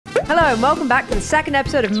Hello and welcome back to the second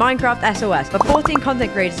episode of Minecraft SOS, where 14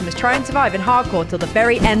 content creators must try and survive in hardcore till the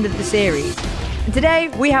very end of the series. And today,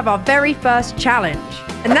 we have our very first challenge.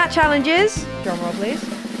 And that challenge is, drumroll please,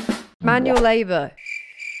 manual labour.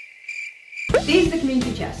 These are the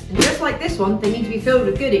community chests, and just like this one, they need to be filled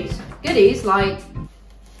with goodies. Goodies like,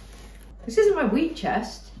 this isn't my wheat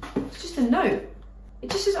chest, it's just a note. It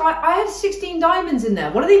just says, I had 16 diamonds in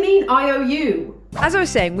there. What do they mean, IOU? As I was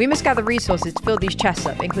saying, we must gather resources to fill these chests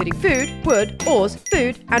up, including food, wood, ores,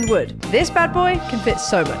 food, and wood. This bad boy can fit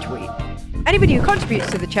so much wheat. Anybody who contributes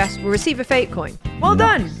to the chest will receive a fate coin. Well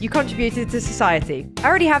done! You contributed to society. I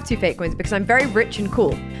already have 2 fate coins because I'm very rich and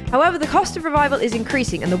cool. However, the cost of revival is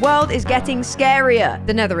increasing and the world is getting scarier.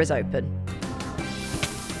 The nether is open.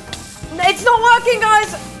 It's not working,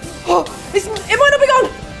 guys! It might not be gone!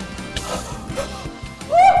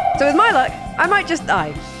 So with my luck, I might just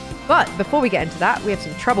die. But before we get into that, we have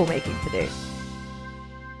some troublemaking to do.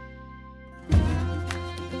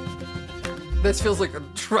 This feels like a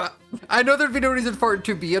trap. I know there'd be no reason for it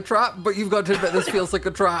to be a trap, but you've got to admit this feels like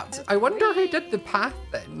a trap. I wonder who did the path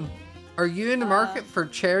then. Are you in the market for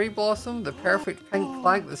cherry blossom, the perfect pink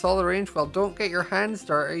flag that's all arranged? Well, don't get your hands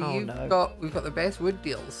dirty. We've got the best wood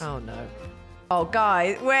deals. Oh no. Oh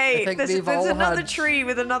guys, wait, there's another tree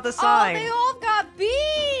with another sign. Oh, they all got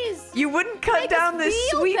bees! You wouldn't cut down this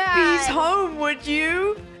sweet bee's home, would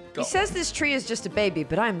you? He says this tree is just a baby,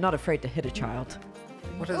 but I am not afraid to hit a child.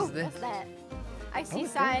 What is this? What's that? I see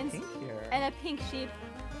signs and a pink sheep.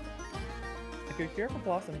 If you're here for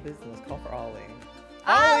Blossom Business, call for Ollie.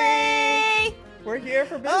 Ollie! We're here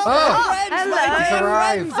for business. Oh, Friends,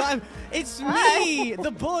 hello. my friends. It's me, the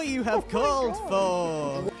boy you have called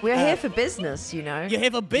for. We're here for business, you know. You're here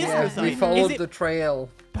for business. Yeah, we followed the trail.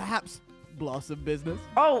 Perhaps Blossom Business?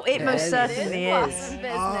 Oh, it most certainly is. Blossom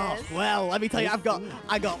business. Oh, well, let me tell you,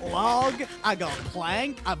 I got log, I got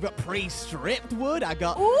plank, I've got pre-stripped wood, I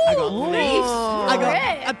got leaves, I got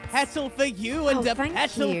a petal for you and a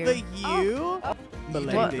petal for you.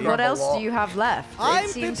 What else do you have left? It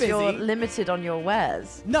seems you're limited on your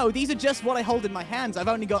wares. No, these are just what I hold in my hands. I've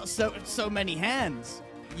only got so many hands.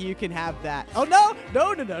 You can have that. Oh no!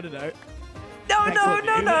 No! No.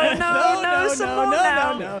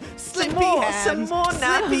 Slippy hands. Some more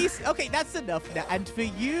now. Okay, that's enough now. And for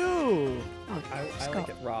you. I like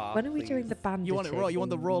it raw. When are we doing the bandit? You want it raw? You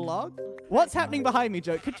want the raw log? What's happening behind me,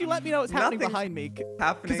 Joe? Could you let me know what's happening behind me?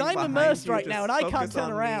 Because I'm immersed right now and I can't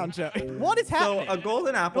turn around, Joe. What is happening? So a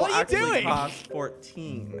golden apple actually costs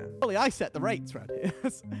 14. Well, I set the rates right here.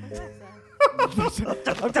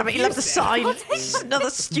 Oh, damn it, you left a sign. Another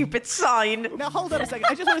stupid sign. Now, hold on a second.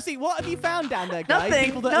 I just want to see, what have you found down there, guys?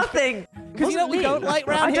 Nothing. Because you know what we don't like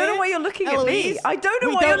round here? I don't know why you're looking at me. I don't know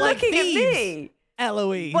why you're looking at me.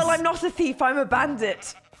 Eloise. Well, I'm not a thief, I'm a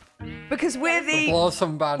bandit. Because we're the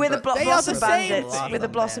Blossom Bandit. We're the Blossom Bandits. We're the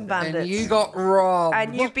Blossom Bandits. And you got robbed.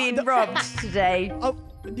 And you've been robbed today. Oh,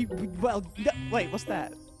 well, wait, what's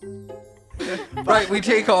that? Right, we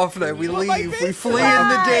take off now. We leave. We flee in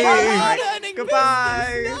the day.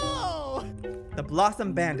 Goodbye. No. The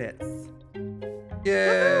Blossom Bandits.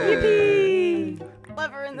 Yeah. Yippee!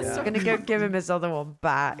 Lover in the I'm store. gonna go give him his other one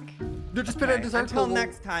back. No, just put it in the Until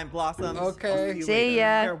next time, Blossoms. Okay. See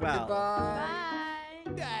ya. Farewell. Goodbye.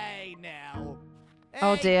 Bye. Hey, now.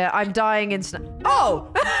 Oh dear, I'm dying in snow.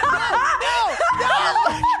 Oh!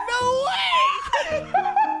 No way!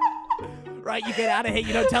 Right, you get out of here.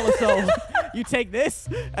 You don't tell a soul. You take this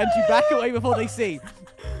and you back away before they see.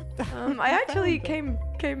 I actually came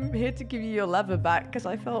here to give you your leather back because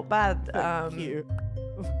I felt bad. Thank you.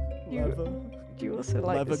 Leather. Do you also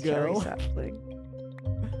like Leather this cherry girl. sapling?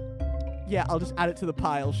 Yeah, I'll just add it to the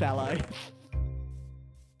pile, shall I?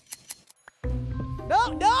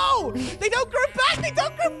 No! They don't grow back! They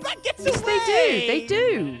don't grow back! Get Yes, away! they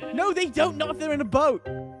do. No, they don't. Not if they're in a boat.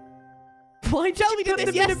 Why Tell me put did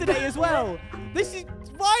this them in a yesterday as well. This is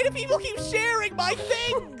why do people keep sharing my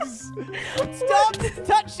things? Stop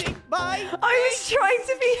touching my. I was trying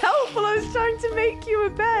to be helpful. I was trying to make you a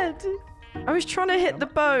bed. I was trying to hit the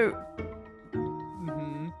boat.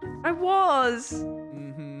 I was.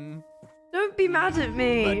 Don't be mad at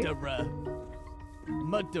me.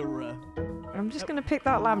 Murderer. I'm just gonna pick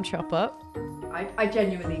that lamb chop up. I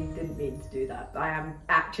genuinely didn't mean to do that. I am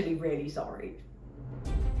actually really sorry.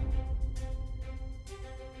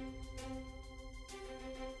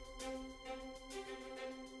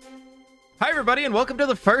 Hi, everybody, and welcome to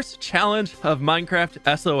the first challenge of Minecraft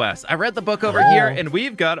SOS. I read the book over here, and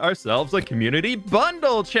we've got ourselves a community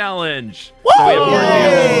bundle challenge. Woo! So we have 4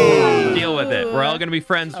 days to deal with it. We're all going to be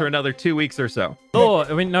friends for another 2 weeks or so. Law,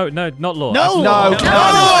 I mean, no, not Law. No!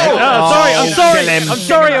 Sorry, I'm sorry. I'm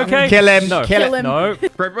sorry, okay? Kill him. No. Kill him. No.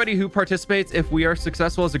 For everybody who participates, if we are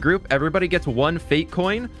successful as a group, everybody gets 1 fate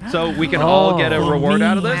coin. So we can all get a reward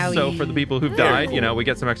out of this. So for the people who've died, you know, we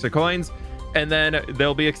get some extra coins. And then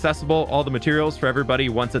they'll be accessible, all the materials for everybody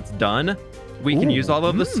once it's done. We can use all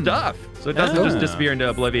of the stuff. So it doesn't just disappear into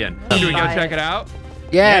oblivion. Should we go check it out?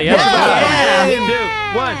 Yeah. 3, 2,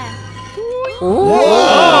 1. Oh,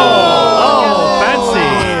 fancy.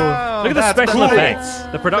 Look at the special effects.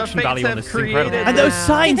 The production The value on fates this is have incredible. created And those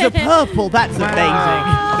signs are purple. That's amazing.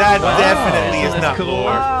 That definitely is not cool.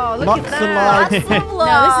 lore. Oh, look at that.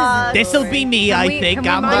 No, This'll be me, I think. Can we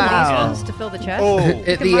I'm mine these the ones to fill the chest? Oh,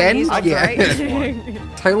 At Can the mine end, these ones, yeah. right?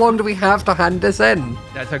 How long do we have to hand this in?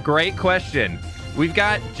 That's a great question. We've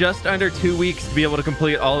got just under 2 weeks to be able to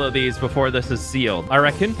complete all of these before this is sealed. I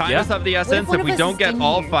reckon. Time Yeah. is of the essence. one If of we us don't is get in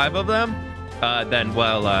all here? 5 of them, then,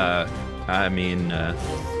 well, I mean...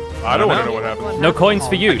 I don't want to know what happened. No coins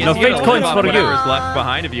for you. No fake coins for you. Whatever's left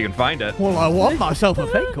behind if you can find it. Well, I want myself a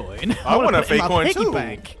fake coin. I want a put it in fake my coin piggy too.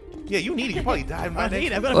 bank. Yeah, you need it. You probably died. I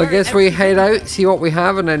need. I've got a Well, I very guess we head out, see what we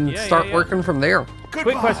have, and then Yeah, start yeah. working from there.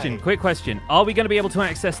 Quick question. Are we going to be able to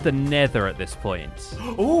access the nether at this point?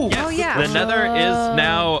 Ooh. Oh, yeah. The nether is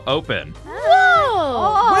now open.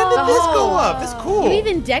 Whoa! When did this go up? That's cool. You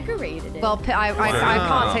even decorated it. Well, I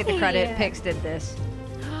can't take the credit. Pix did this.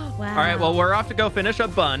 wow. All right, well, we're off to go finish a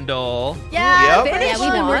bundle. Yeah, Yep. yeah,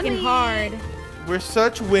 we've been one. working hard. We're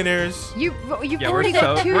such winners. You've Yeah, already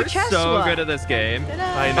got 2 chests worth. good at this game.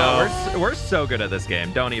 I know. We're so good at this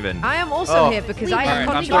game. Don't even. I am also Oh. here because We've I All have right,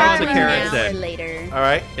 I'm contracted throwing the with carrots you. in. Or later. All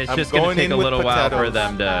right. It's I'm just gonna going take in a with little while for potatoes.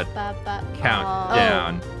 them to count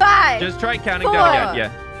down. 5, Just try counting 4, down. Yeah.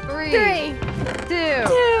 3, 3, 2,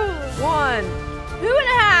 2, 1.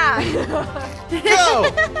 2.5. Go!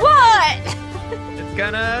 What? It's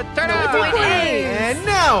gonna turn No out. point. And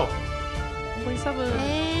now.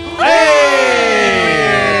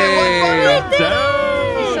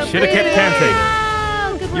 Should have kept counting.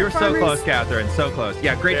 You're so close, Catherine. So close.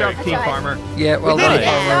 Yeah, great Very job, good. Team Farmer. Yeah, well did done, it.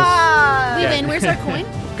 farmers. We Yeah. win. Where's our coin?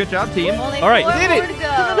 Good job, team. Only All right. 4 Did more it. to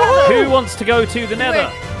go. Who wants to go to the nether?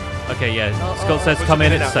 Okay, yeah. Skull says Push come it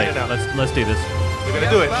in. in It's now, safe. in now. Let's do this. We're gonna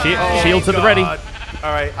do it. Shields at the ready. God.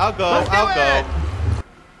 All right, I'll go. I'll go.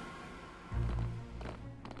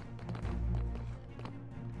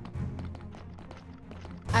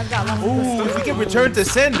 I've got lots of Ooh, if we get return to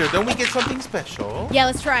sender, then we get something special. Yeah,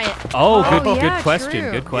 let's try it. Oh, Oh, good yeah, question.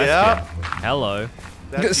 true. Good question. Yeah. Hello.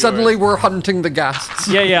 That's Suddenly yours. we're hunting the ghasts.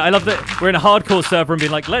 Yeah. I love that we're in a hardcore server and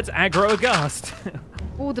being like, let's aggro a ghast.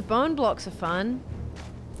 Oh, the bone blocks are fun.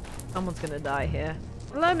 Someone's gonna die here.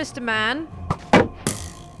 Hello, Mr. Man.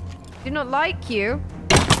 Do not like you.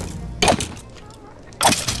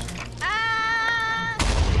 Ah!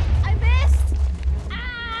 I missed.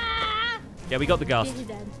 Ah! Yeah, we got the ghast. He's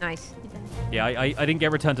dead. Nice. He's dead. Yeah, I didn't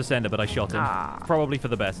get returned to sender, but I shot him. Ah. Probably for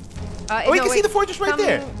the best. Oh, you can see the fortress right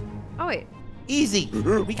there. Oh, wait. Easy.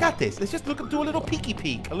 We got this. Let's just do a little peeky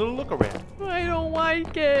peek, a little look around. I don't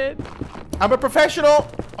like it. I'm a professional,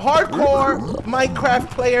 hardcore Minecraft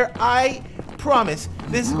player. I promise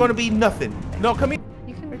this is going to be nothing. No, come here.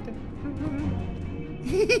 You can...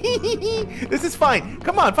 This is fine.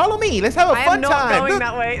 Come on, follow me. Let's have a I fun am not time. going Look.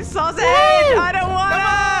 that way. Sausage! I don't Come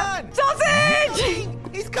wanna! on. Sausage!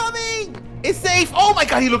 He's coming. It's safe. Oh my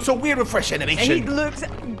god, he looks so weird with fresh And he animation. looks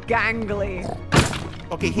gangly.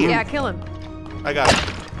 Okay, here. Yeah, kill him. I got it.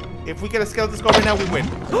 If we get a skeleton skull right now, we win.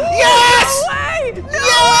 Yes! Wait! No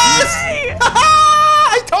Yes! way!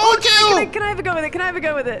 I told you! Can I have a go with it? Can I have a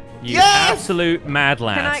go with it? You Yes! absolute mad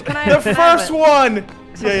lad. Can I The have can I have first it? one.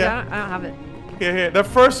 Sausage, Yeah. I don't have it. Here. The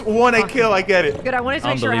first one I kill, I get it. Good, I wanted to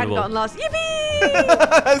make sure I hadn't Unbelievable. gotten lost. Yippee!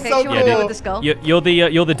 That's Okay, so do you want to go cool. with the skull? You're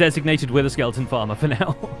the designated wither skeleton farmer for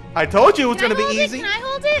now. I told you it was Can I gonna be hold it? easy. Can I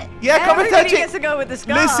hold it? Yeah, come and Everybody touch gets it. to go with the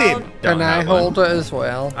skull. Listen. Can I hold it as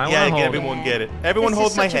well? I Yeah, wanna hold everyone it. get it. Everyone This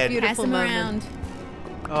hold is my such a head. beautiful Pass him moment. around.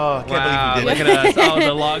 Oh, I can't Wow, believe we look did at it. us. Oh,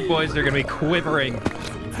 the log boys are gonna be quivering.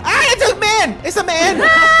 Ah, it's a man! It's a man! Run!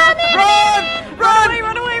 Run Run! away,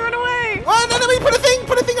 run away, run away! Oh, no, put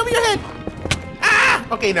a thing over your head. Ah!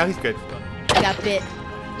 Okay, now he's good. I got bit.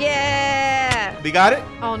 Yeah! We got it?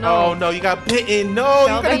 Oh, no. Oh, no, you got bitten. No,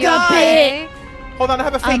 you're gonna Shelby, got die. bit. Hold on, I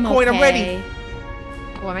have a fake coin. I'm ready.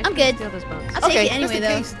 Oh, I I'm good. Steal those bones. I'll Okay, take it just anyway, in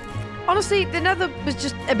though. case. Honestly, the nether was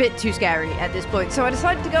just a bit too scary at this point, so I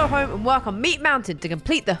decided to go home and work on Meat Mountain to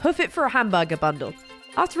complete the Hoof It for a Hamburger bundle.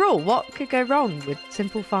 After all, what could go wrong with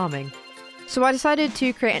simple farming? So I decided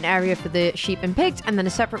to create an area for the sheep and pigs and then a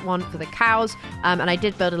separate one for the cows. And I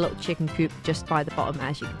did build a little chicken coop just by the bottom,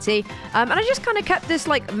 as you can see. And I just kind of kept this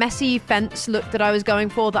like messy fence look that I was going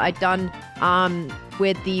for that I'd done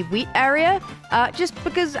with the wheat area. Just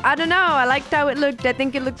because, I don't know, I liked how it looked. I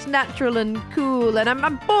think it looks natural and cool. And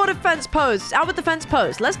I'm bored of fence posts. Out with the fence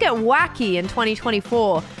posts. Let's get wacky in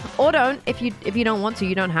 2024. Or don't. If you don't want to,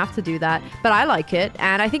 you don't have to do that. But I like it.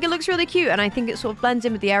 And I think it looks really cute. And I think it sort of blends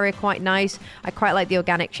in with the area quite nice. I quite like the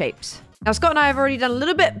organic shapes. Now, Scott and I have already done a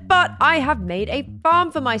little bit, but I have made a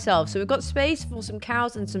farm for myself. So we've got space for some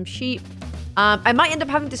cows and some sheep. I might end up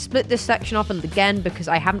having to split this section off again because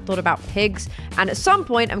I haven't thought about pigs. And at some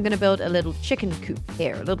point, I'm going to build a little chicken coop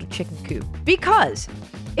here, a little chicken coop. Because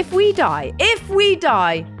if we die,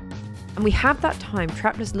 and we have that time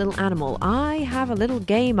trapped as a little animal, I have a little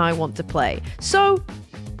game I want to play. So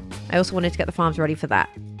I also wanted to get the farms ready for that.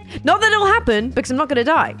 Not that it'll happen, because I'm not going to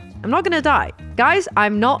die. I'm not going to die. Guys,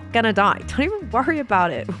 I'm not going to die. Don't even worry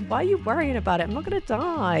about it. Why are you worrying about it? I'm not going to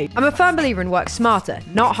die. I'm a firm believer in work smarter,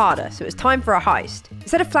 not harder, so it's time for a heist.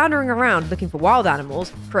 Instead of floundering around looking for wild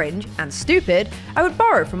animals, cringe, and stupid, I would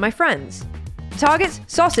borrow from my friends. The targets,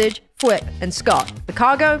 Sausage, Fwip, and Scott. The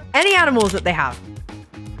cargo, any animals that they have.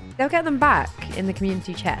 They'll get them back in the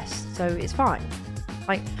community chest, so it's fine.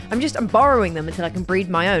 Like, I'm borrowing them until I can breed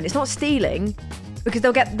my own. It's not stealing. Because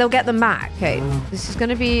they'll get them back. Okay, this is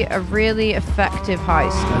gonna be a really effective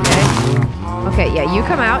heist, okay? Okay, yeah, you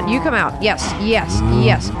come out. Yes.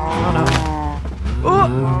 Oh no. Ooh.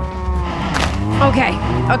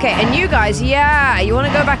 Okay, and you guys, yeah, you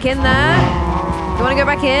wanna go back in there? You wanna go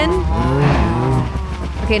back in?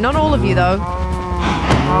 Okay, not all of you though.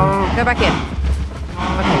 Go back in.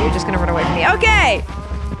 Okay, you're just gonna run away from me. Okay!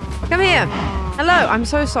 Come here. Hello, I'm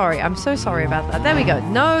so sorry. I'm so sorry about that. There we go.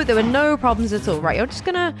 No, there were no problems at all. Right, you're just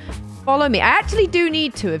gonna follow me. I actually do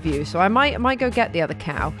need 2 of you, so I might go get the other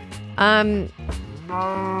cow. But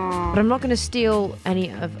I'm not gonna steal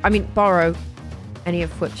borrow any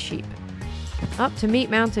of Fwip's sheep. Up to Meat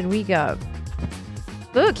Mountain we go.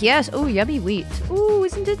 Look, yes. Oh, yummy wheat. Oh,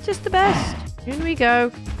 isn't it just the best? In we go.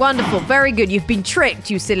 Wonderful. Very good. You've been tricked,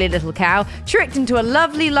 you silly little cow. Tricked into a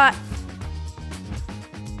lovely life.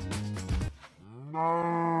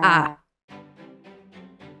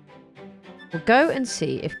 We'll go and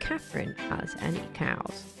see if Catherine has any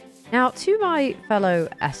cows. Now, to my fellow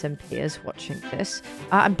SMPers watching this,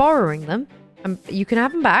 I'm borrowing them. You can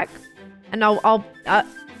have them back, and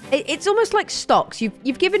it's almost like stocks.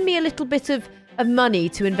 You've given me a little bit of money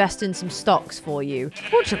to invest in some stocks for you.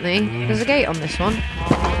 Fortunately, there's a gate on this one.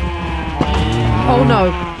 Oh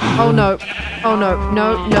no! Oh no! Oh no!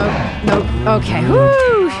 No! Okay.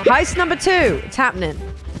 Woo! Heist number 2. It's happening.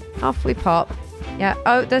 Off we pop. Yeah.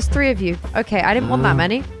 Oh, there's 3 of you. Okay, I didn't want that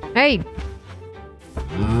many. Hey.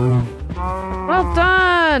 Well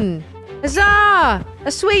done. Huzzah!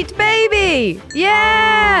 A sweet baby.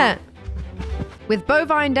 Yeah. With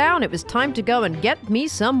bovine down, it was time to go and get me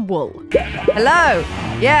some wool. Hello.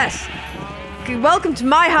 Yes. Welcome to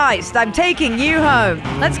my heist. I'm taking you home.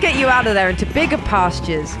 Let's get you out of there into bigger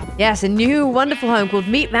pastures. Yes, a new wonderful home called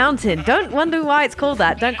Meat Mountain. Don't wonder why it's called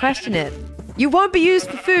that. Don't question it. You won't be used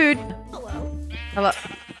for food. Hello.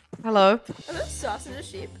 Hello. Are those sausage and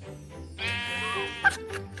sheep?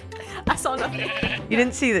 I saw nothing. You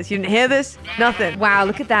didn't see this? You didn't hear this? Nothing. Wow,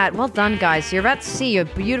 look at that. Well done, guys. You're about to see your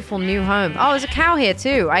beautiful new home. Oh, there's a cow here,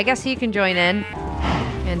 too. I guess he can join in.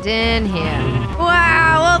 And in here.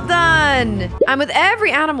 Wow, well done. And with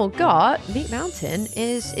every animal got, Meat Mountain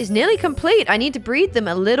is nearly complete. I need to breed them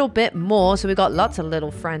a little bit more. So we've got lots of little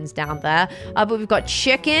friends down there. But we've got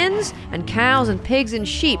chickens and cows and pigs and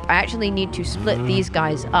sheep. I actually need to split these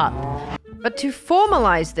guys up. But to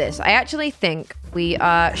formalize this, I actually think we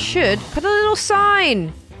should put a little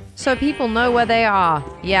sign so people know where they are.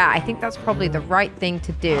 Yeah, I think that's probably the right thing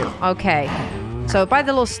to do. Okay, so by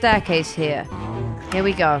the little staircase here. Here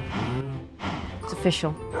we go. It's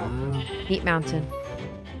official. Meat Mountain.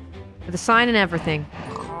 With a sign and everything.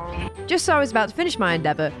 Just so I was about to finish my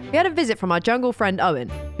endeavor, we had a visit from our jungle friend Owen,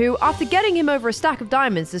 who, after getting him over a stack of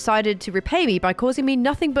diamonds, decided to repay me by causing me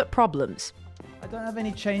nothing but problems. I don't have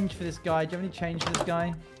any change for this guy. Do you have any change for this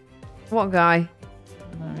guy? What guy?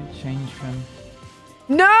 I don't have any change for him.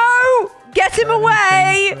 No! Get him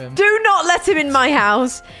away! Do not let him in my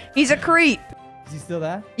house. He's a creep. Is he still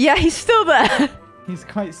there? Yeah, he's still there. He's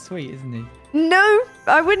quite sweet, isn't he? No,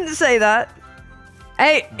 I wouldn't say that.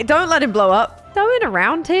 Hey, don't let him blow up. Going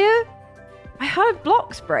around here? I heard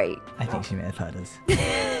blocks break. I think she may have heard us.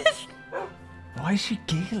 Why is she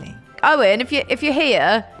giggling? Owen, if you're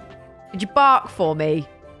here, could you bark for me?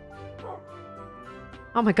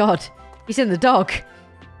 Oh my god, he's in the dog.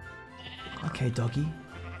 Okay, doggy.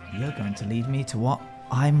 You're going to lead me to what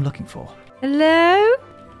I'm looking for. Hello?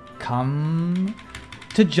 Come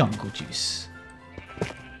to Jungle Juice.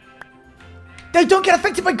 They don't get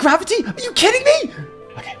affected by gravity? Are you kidding me?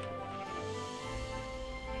 Okay.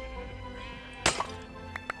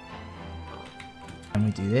 And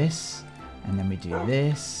we do this, and then we do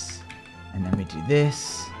this, and then we do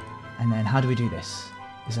this, and then how do we do this?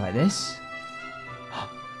 Is it like this?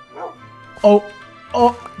 Oh,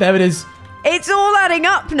 there it is. It's all adding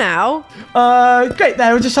up now. Great.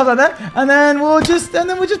 There, we'll just shove that there, and then we'll just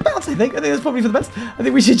bounce. I think that's probably for the best. I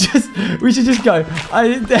think we should just go. Go.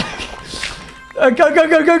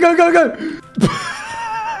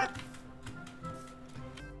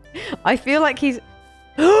 I feel like he's.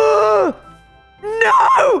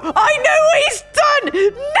 No! I know what he's done!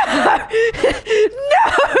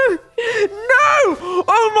 No!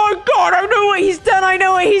 Oh my god, I know what he's done! I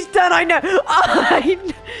know! I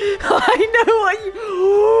know what you...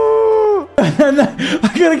 No, I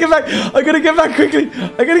gotta get back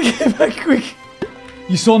quickly.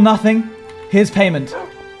 You saw nothing? Here's payment.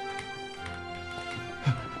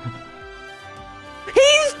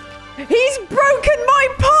 He's broken my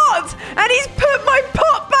pot! And he's put my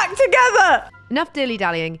pot back together! Enough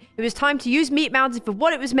dilly-dallying. It was time to use Meat Mountain for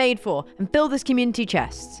what it was made for and fill this community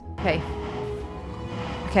chest. Okay.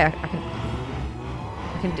 Okay, I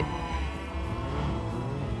can do...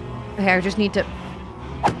 Okay, I just need to...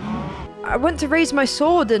 I went to raise my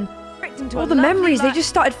sword and all the memories, they just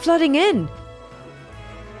started flooding in.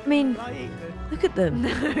 I mean, look at them. No,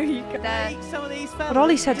 you can't eat some of these fellas. But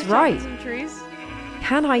Ollie said's right. Some trees.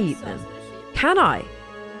 Can I eat them? Can I?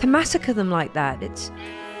 To massacre them like that, it's...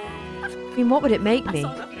 I mean, what would it make me?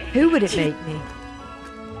 Who would it make me?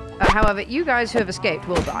 However, you guys who have escaped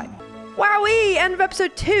will die. Wowee! End of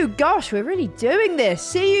episode 2. Gosh, we're really doing this.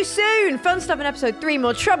 See you soon. Fun stuff in episode 3.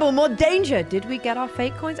 More trouble, more danger. Did we get our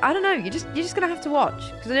fake coins? I don't know. You're just gonna have to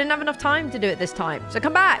watch because I didn't have enough time to do it this time. So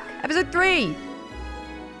come back. Episode 3.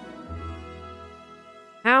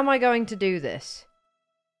 How am I going to do this?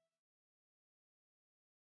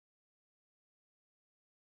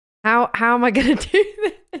 How am I going to do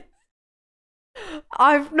this?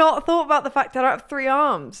 I've not thought about the fact that I have 3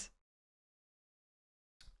 arms.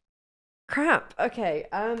 Crap. Okay.